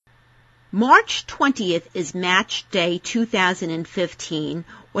March 20th is Match Day 2015,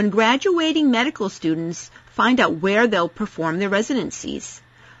 when graduating medical students find out where they'll perform their residencies.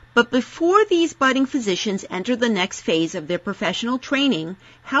 But before these budding physicians enter the next phase of their professional training,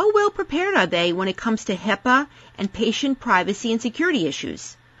 how well prepared are they when it comes to HIPAA and patient privacy and security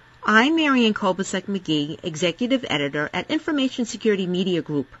issues? I'm Marian Kolbasuk-McGee, Executive Editor at Information Security Media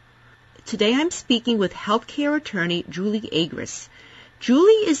Group. Today I'm speaking with healthcare attorney Julie Agris.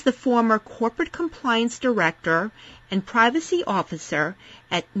 Julie is the former Corporate Compliance Director and Privacy Officer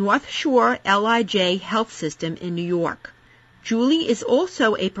at North Shore LIJ Health System in New York. Julie is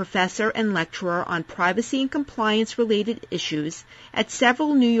also a professor and lecturer on privacy and compliance-related issues at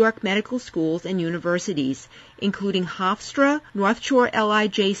several New York medical schools and universities, including Hofstra, North Shore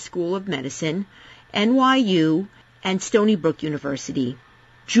LIJ School of Medicine, NYU, and Stony Brook University.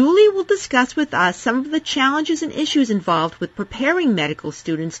 Julie will discuss with us some of the challenges and issues involved with preparing medical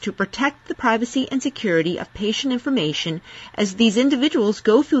students to protect the privacy and security of patient information as these individuals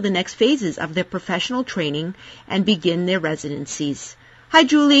go through the next phases of their professional training and begin their residencies. Hi,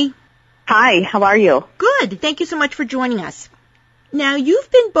 Julie. Hi, how are you? Good. Thank you so much for joining us. Now,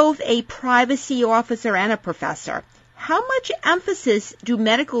 you've been both a privacy officer and a professor. How much emphasis do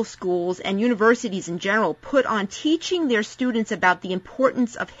medical schools and universities in general put on teaching their students about the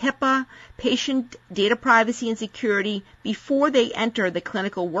importance of HIPAA, patient data privacy and security before they enter the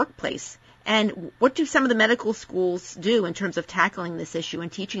clinical workplace? And what do some of the medical schools do in terms of tackling this issue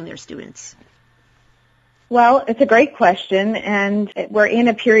and teaching their students? Well, it's a great question, and we're in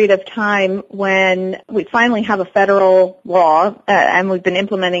a period of time when we finally have a federal law, and we've been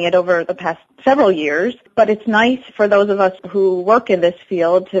implementing it over the past several years. But it's nice for those of us who work in this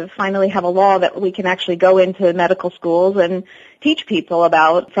field to finally have a law that we can actually go into medical schools and teach people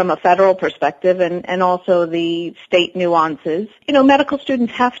about from a federal perspective and also the state nuances. You know, medical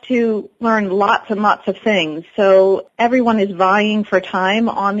students have to learn lots and lots of things, so everyone is vying for time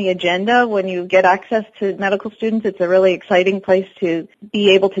on the agenda. When you get access to medical students, it's a really exciting place to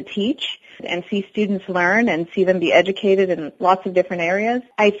be able to teach and see students learn and see them be educated in lots of different areas.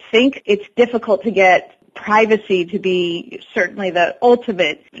 I think it's difficult to get privacy to be certainly the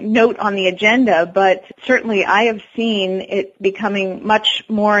ultimate note on the agenda, but certainly I have seen it becoming much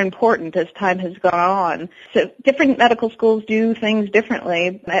more important as time has gone on. So different medical schools do things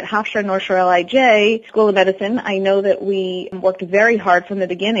differently. At Hofstra North Shore LIJ School of Medicine, I know that we worked very hard from the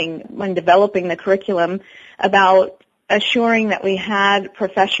beginning when developing the curriculum about assuring that we had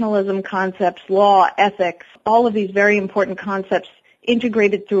professionalism concepts, law, ethics, all of these very important concepts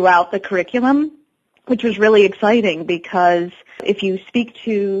integrated throughout the curriculum, which was really exciting because if you speak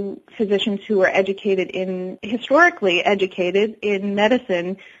to physicians who are historically educated in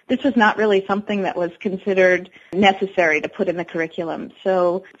medicine, this was not really something that was considered necessary to put in the curriculum.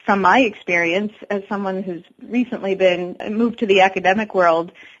 So from my experience as someone who's recently been moved to the academic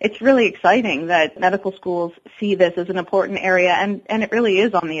world, it's really exciting that medical schools see this as an important area, and it really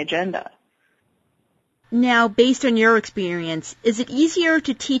is on the agenda. Now, based on your experience, is it easier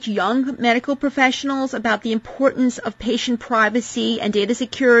to teach young medical professionals about the importance of patient privacy and data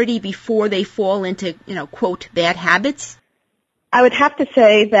security before they fall into, quote, bad habits? I would have to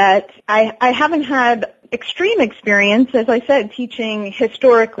say that I haven't had extreme experience, as I said, teaching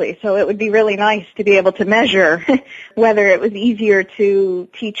historically, so it would be really nice to be able to measure whether it was easier to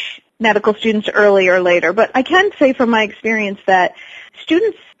teach medical students early or later. But I can say from my experience that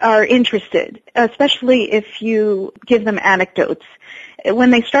students are interested, especially if you give them anecdotes.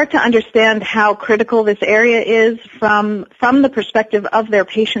 When they start to understand how critical this area is from the perspective of their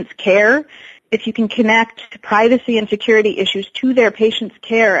patient's care, if you can connect privacy and security issues to their patient's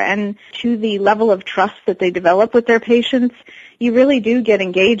care and to the level of trust that they develop with their patients, you really do get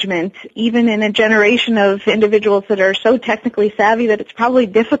engagement, even in a generation of individuals that are so technically savvy that it's probably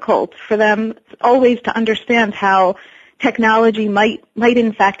difficult for them always to understand how technology might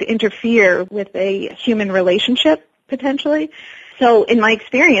in fact interfere with a human relationship, potentially. So in my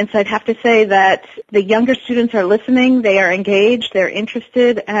experience, I'd have to say that the younger students are listening, they are engaged, they're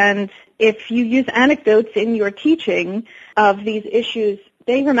interested, and if you use anecdotes in your teaching of these issues,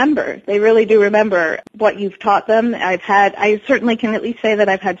 they remember. They really do remember what you've taught them. I certainly can at least say that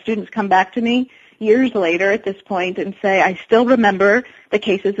I've had students come back to me years later at this point and say, I still remember the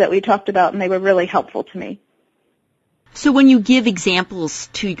cases that we talked about, and they were really helpful to me. So when you give examples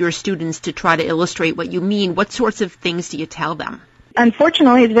to your students to try to illustrate what you mean, what sorts of things do you tell them?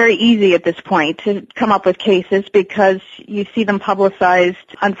 Unfortunately, it's very easy at this point to come up with cases because you see them publicized.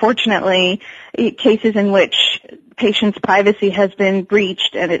 Unfortunately, cases in which patients' privacy has been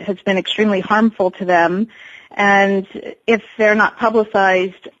breached and it has been extremely harmful to them. And if they're not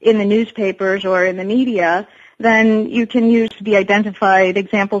publicized in the newspapers or in the media, then you can use de-identified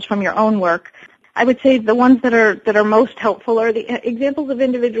examples from your own work. I would say the ones that are most helpful are the examples of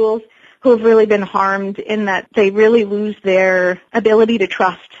individuals who have really been harmed in that they really lose their ability to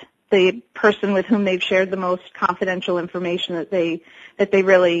trust the person with whom they've shared the most confidential information that they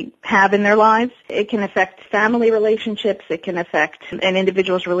really have in their lives. It can affect family relationships. It can affect an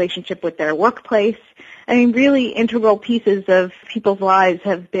individual's relationship with their workplace. I mean, really integral pieces of people's lives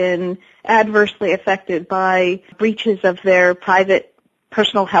have been adversely affected by breaches of their private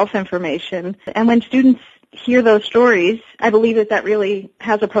personal health information. And when students hear those stories, I believe that really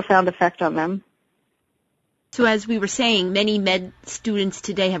has a profound effect on them. So as we were saying, many med students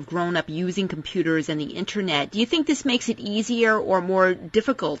today have grown up using computers and the Internet. Do you think this makes it easier or more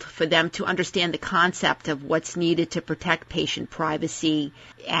difficult for them to understand the concept of what's needed to protect patient privacy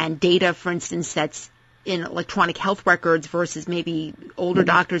and data, for instance, that's in electronic health records versus maybe older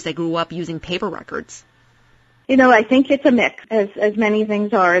doctors that grew up using paper records? You know, I think it's a mix. As many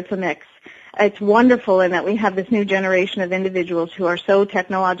things are, it's a mix. It's wonderful in that we have this new generation of individuals who are so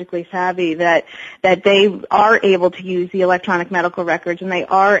technologically savvy that they are able to use the electronic medical records, and they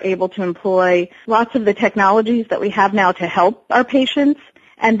are able to employ lots of the technologies that we have now to help our patients.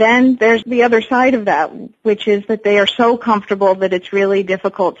 And then there's the other side of that, which is that they are so comfortable that it's really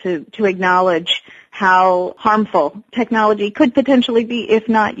difficult to acknowledge how harmful technology could potentially be if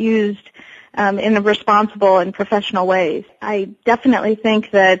not used in a responsible and professional ways. I definitely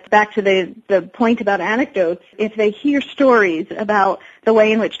think that, back to the point about anecdotes, if they hear stories about the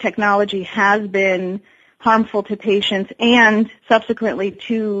way in which technology has been harmful to patients and subsequently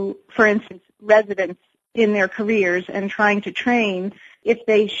to, for instance, residents in their careers and trying to train, if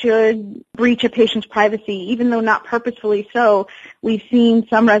they should breach a patient's privacy, even though not purposefully so, we've seen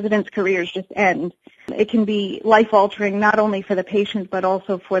some residents' careers just end. It can be life-altering not only for the patient but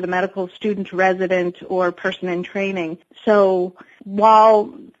also for the medical student, resident, or person in training. So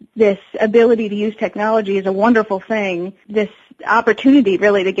while this ability to use technology is a wonderful thing, this opportunity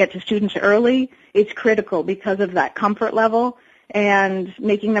really to get to students early is critical because of that comfort level and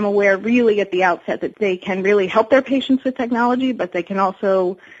making them aware really at the outset that they can really help their patients with technology, but they can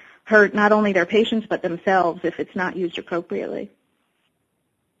also hurt not only their patients but themselves if it's not used appropriately.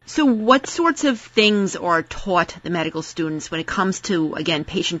 So what sorts of things are taught the medical students when it comes to, again,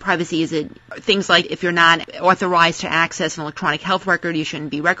 patient privacy? Is it things like if you're not authorized to access an electronic health record, you shouldn't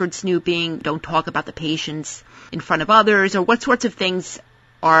be record snooping, don't talk about the patients in front of others, or what sorts of things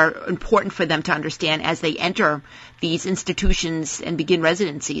are important for them to understand as they enter these institutions and begin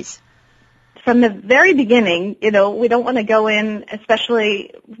residencies? From the very beginning, we don't want to go in,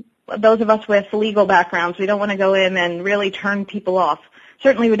 especially those of us with legal backgrounds, we don't want to go in and really turn people off.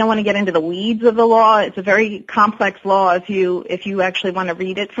 Certainly we don't want to get into the weeds of the law. It's a very complex law if you actually want to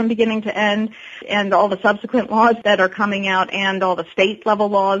read it from beginning to end, and all the subsequent laws that are coming out and all the state level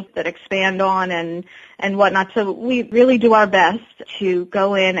laws that expand on and whatnot. So we really do our best to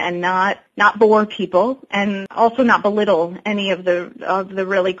go in and not bore people and also not belittle any of the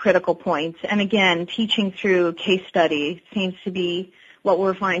really critical points. And again, teaching through case study seems to be what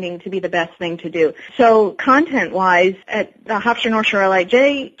we're finding to be the best thing to do. So content-wise, at the Hofstra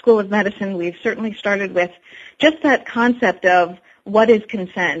LIJ School of Medicine, we've certainly started with just that concept of what is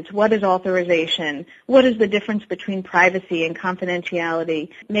consent, what is authorization, what is the difference between privacy and confidentiality,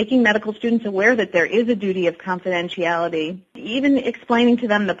 making medical students aware that there is a duty of confidentiality, even explaining to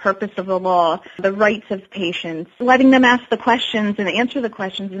them the purpose of the law, the rights of patients, letting them ask the questions and answer the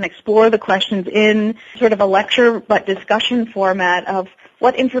questions and explore the questions in sort of a lecture but discussion format of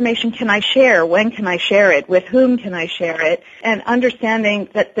what information can I share, when can I share it, with whom can I share it, and understanding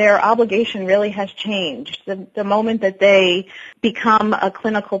that their obligation really has changed. The moment that they become a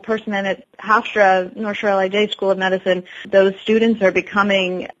clinical person, and at Hofstra, North Shore LIJ School of Medicine, those students are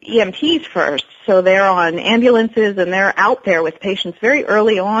becoming EMTs first. So they're on ambulances and they're out there with patients very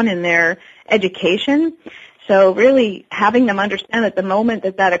early on in their education. So really having them understand that the moment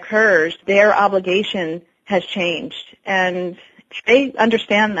that occurs, their obligation has changed. And they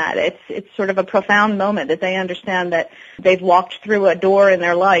understand that. It's sort of a profound moment that they understand that they've walked through a door in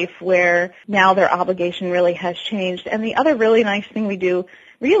their life where now their obligation really has changed. And the other really nice thing we do,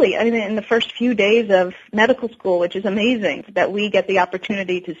 really, in the first few days of medical school, which is amazing that we get the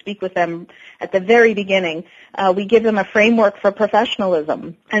opportunity to speak with them at the very beginning, we give them a framework for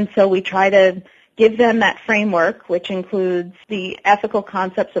professionalism. And so we try to give them that framework, which includes the ethical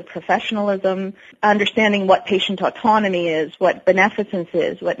concepts of professionalism, understanding what patient autonomy is, what beneficence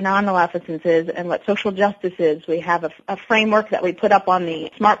is, what non-maleficence is, and what social justice is. We have a framework that we put up on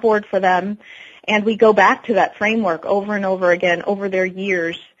the smartboard for them, And we go back to that framework over and over again over their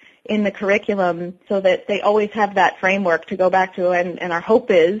years in the curriculum so that they always have that framework to go back to, and our hope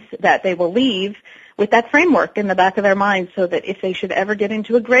is that they will leave with that framework in the back of their mind so that if they should ever get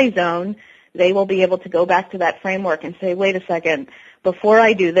into a gray zone, they will be able to go back to that framework and say, wait a second, before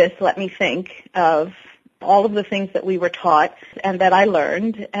I do this, let me think of all of the things that we were taught and that I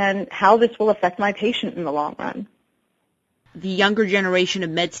learned and how this will affect my patient in the long run. The younger generation of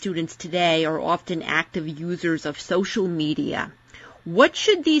med students today are often active users of social media. What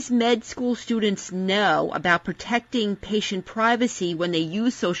should these med school students know about protecting patient privacy when they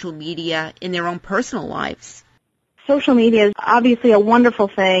use social media in their own personal lives? Social media is obviously a wonderful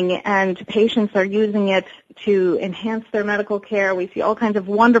thing, and patients are using it to enhance their medical care. We see all kinds of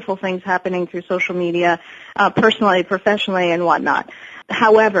wonderful things happening through social media, personally, professionally, and whatnot.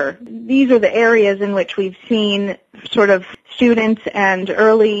 However, these are the areas in which we've seen sort of students and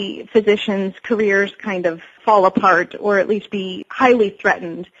early physicians' careers kind of fall apart or at least be highly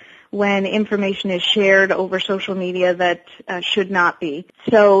threatened when information is shared over social media that should not be.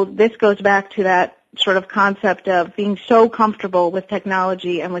 So this goes back to that sort of concept of being so comfortable with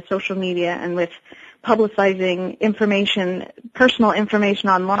technology and with social media and with publicizing information, personal information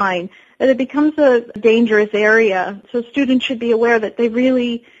online, that it becomes a dangerous area. So students should be aware that they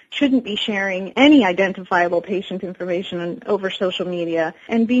really shouldn't be sharing any identifiable patient information over social media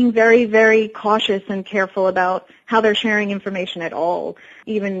and being very, very cautious and careful about how they're sharing information at all,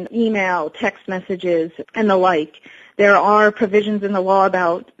 even email, text messages, and the like. There are provisions in the law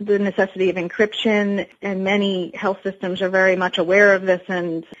about the necessity of encryption, and many health systems are very much aware of this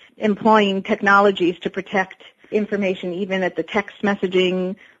and employing technologies to protect information even at the text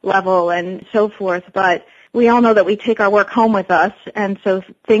messaging level and so forth. But we all know that we take our work home with us, and so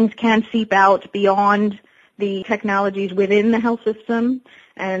things can seep out beyond the technologies within the health system.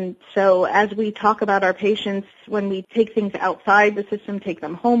 And so as we talk about our patients, when we take things outside the system, take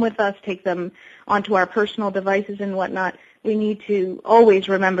them home with us, take them onto our personal devices and whatnot, we need to always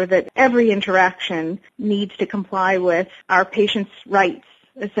remember that every interaction needs to comply with our patients' rights,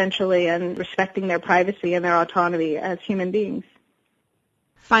 essentially, and respecting their privacy and their autonomy as human beings.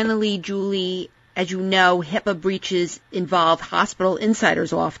 Finally, Julie, as you know, HIPAA breaches involve hospital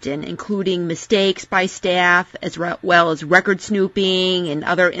insiders often, including mistakes by staff, as well as record snooping and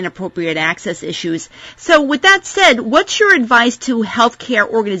other inappropriate access issues. So with that said, what's your advice to healthcare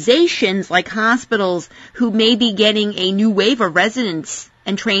organizations like hospitals who may be getting a new wave of residents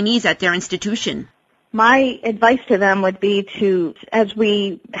and trainees at their institution? My advice to them would be to, as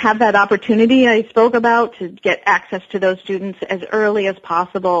we have that opportunity I spoke about, to get access to those students as early as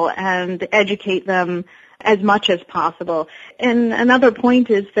possible and educate them as much as possible. And another point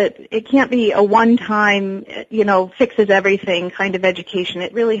is that it can't be a one-time, fixes everything kind of education.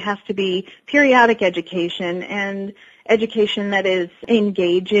 It really has to be periodic education and education that is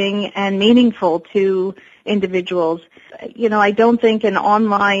engaging and meaningful to individuals. I don't think an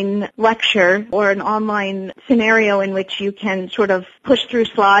online lecture or an online scenario in which you can sort of push through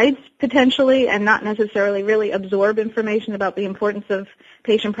slides potentially and not necessarily really absorb information about the importance of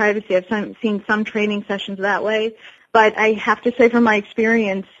patient privacy. I've seen some training sessions that way. But I have to say from my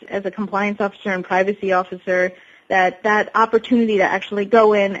experience as a compliance officer and privacy officer that opportunity to actually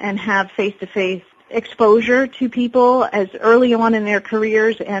go in and have face-to-face exposure to people as early on in their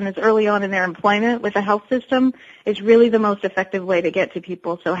careers and as early on in their employment with the health system is really the most effective way to get to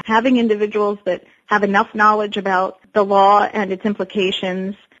people. So having individuals that have enough knowledge about the law and its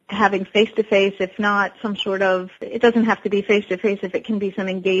implications, having face-to-face, if not some sort of, it doesn't have to be face-to-face, if it can be some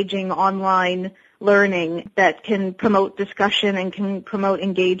engaging online learning that can promote discussion and can promote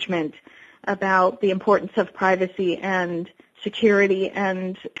engagement about the importance of privacy and security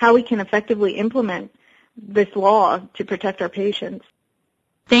and how we can effectively implement this law to protect our patients.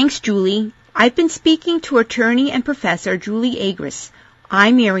 Thanks, Julie. I've been speaking to attorney and professor Julie Agris.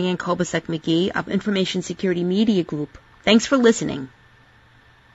 I'm Marianne Kolbasuk-McGee of Information Security Media Group. Thanks for listening.